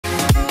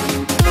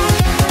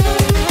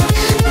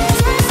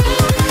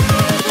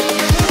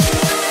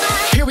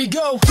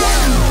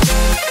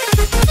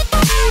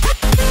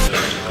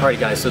Alright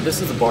guys, so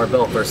this is a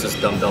barbell versus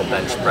dumbbell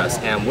bench press,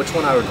 and which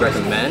one I would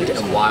recommend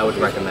and why I would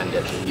recommend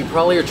it. You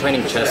probably are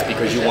training chest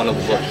because you want to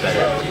look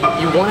better.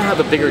 You want to have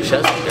a bigger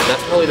chest because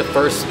that's probably the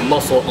first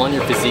muscle on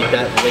your physique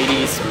that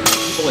ladies,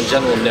 people in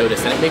general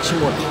notice, and it makes you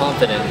more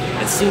confident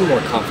and seem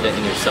more confident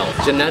in yourself.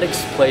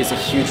 Genetics plays a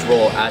huge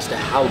role as to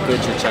how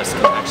good your chest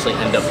can actually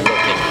end up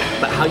looking,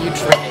 but how you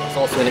train it is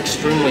also an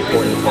extremely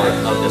important part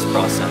of this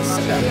process.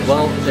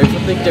 Well, there's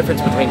a big difference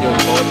between doing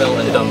barbell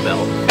and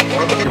dumbbell.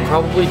 Barbell, you're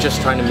probably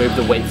just trying to move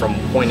the weight from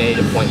point A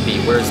to point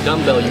B, whereas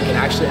dumbbell, you can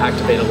actually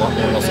activate a lot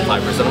more muscle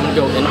fibers. And I'm going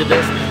to go into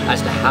this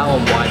as to how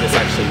and why this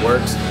actually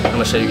works. I'm going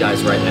to show you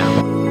guys right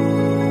now.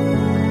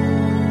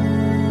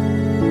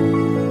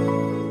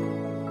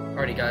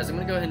 Alrighty guys, I'm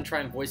going to go ahead and try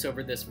and voice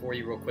over this for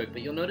you real quick,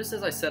 but you'll notice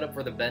as I set up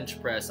for the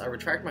bench press, I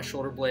retract my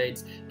shoulder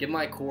blades, give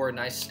my core a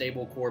nice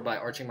stable core by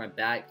arching my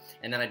back,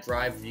 and then I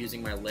drive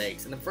using my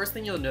legs. And the first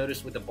thing you'll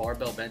notice with the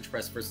barbell bench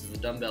press versus the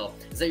dumbbell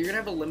is that you're going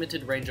to have a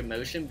limited range of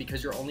motion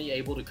because you're only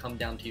able to come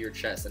down to your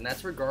chest, and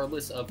that's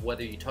regardless of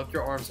whether you tuck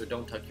your arms or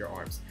don't tuck your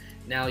arms.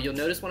 Now you'll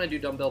notice when I do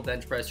dumbbell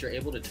bench press, you're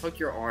able to tuck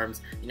your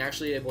arms and you're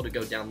actually able to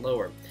go down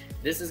lower.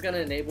 This is going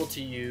to enable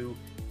you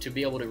to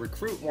be able to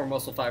recruit more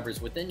muscle fibers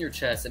within your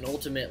chest and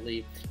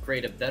ultimately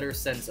create a better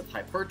sense of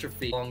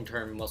hypertrophy,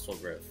 long-term muscle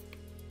growth.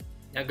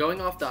 Now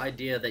going off the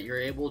idea that you're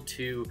able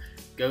to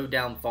go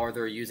down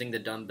farther using the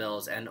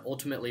dumbbells and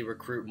ultimately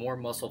recruit more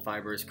muscle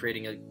fibers,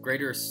 creating a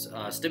greater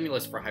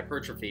stimulus for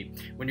hypertrophy,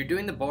 when you're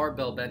doing the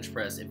barbell bench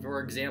press, if for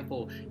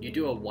example you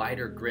do a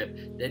wider grip,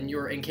 then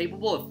you're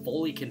incapable of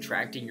fully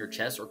contracting your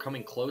chest or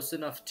coming close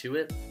enough to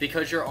it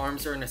because your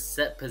arms are in a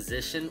set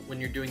position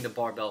when you're doing the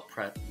barbell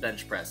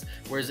bench press.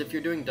 Whereas if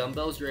you're doing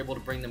dumbbells, you're able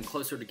to bring them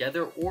closer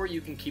together or you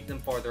can keep them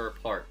farther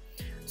apart.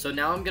 So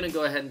now I'm going to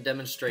go ahead and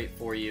demonstrate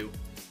for you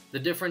the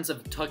difference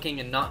of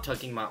tucking and not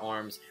tucking my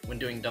arms when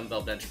doing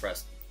dumbbell bench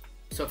press.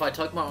 So if I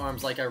tuck my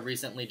arms like I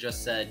recently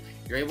just said,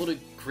 you're able to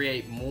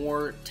create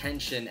more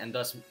tension and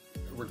thus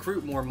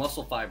recruit more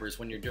muscle fibers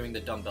when you're doing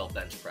the dumbbell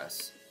bench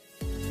press.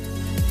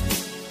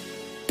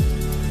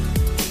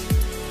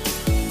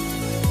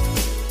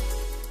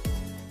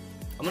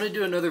 I'm going to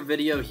do another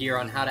video here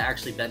on how to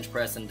actually bench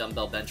press and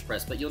dumbbell bench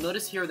press, but you'll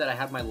notice here that I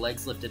have my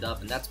legs lifted up,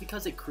 and that's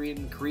because it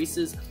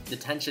increases the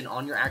tension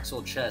on your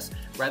actual chest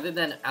rather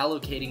than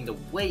allocating the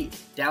weight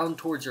down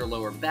towards your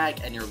lower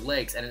back and your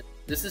legs. And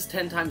this is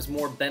 10 times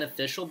more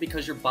beneficial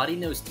because your body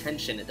knows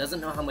tension. It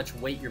doesn't know how much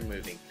weight you're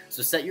moving.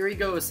 So set your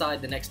ego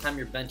aside the next time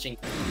you're benching.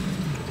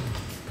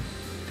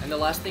 And the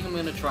last thing I'm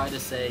going to try to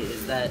say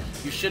is that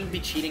you shouldn't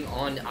be cheating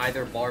on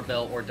either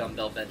barbell or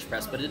dumbbell bench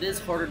press, but it is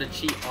harder to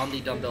cheat on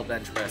the dumbbell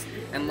bench press.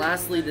 And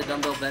lastly, the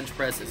dumbbell bench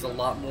press is a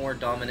lot more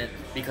dominant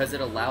because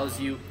it allows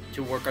you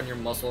to work on your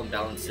muscle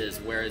imbalances,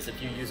 whereas if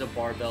you use a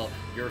barbell,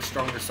 your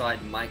stronger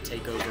side might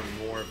take over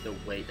more of the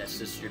weight that's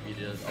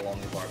distributed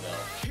along the barbell.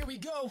 Here we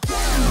go.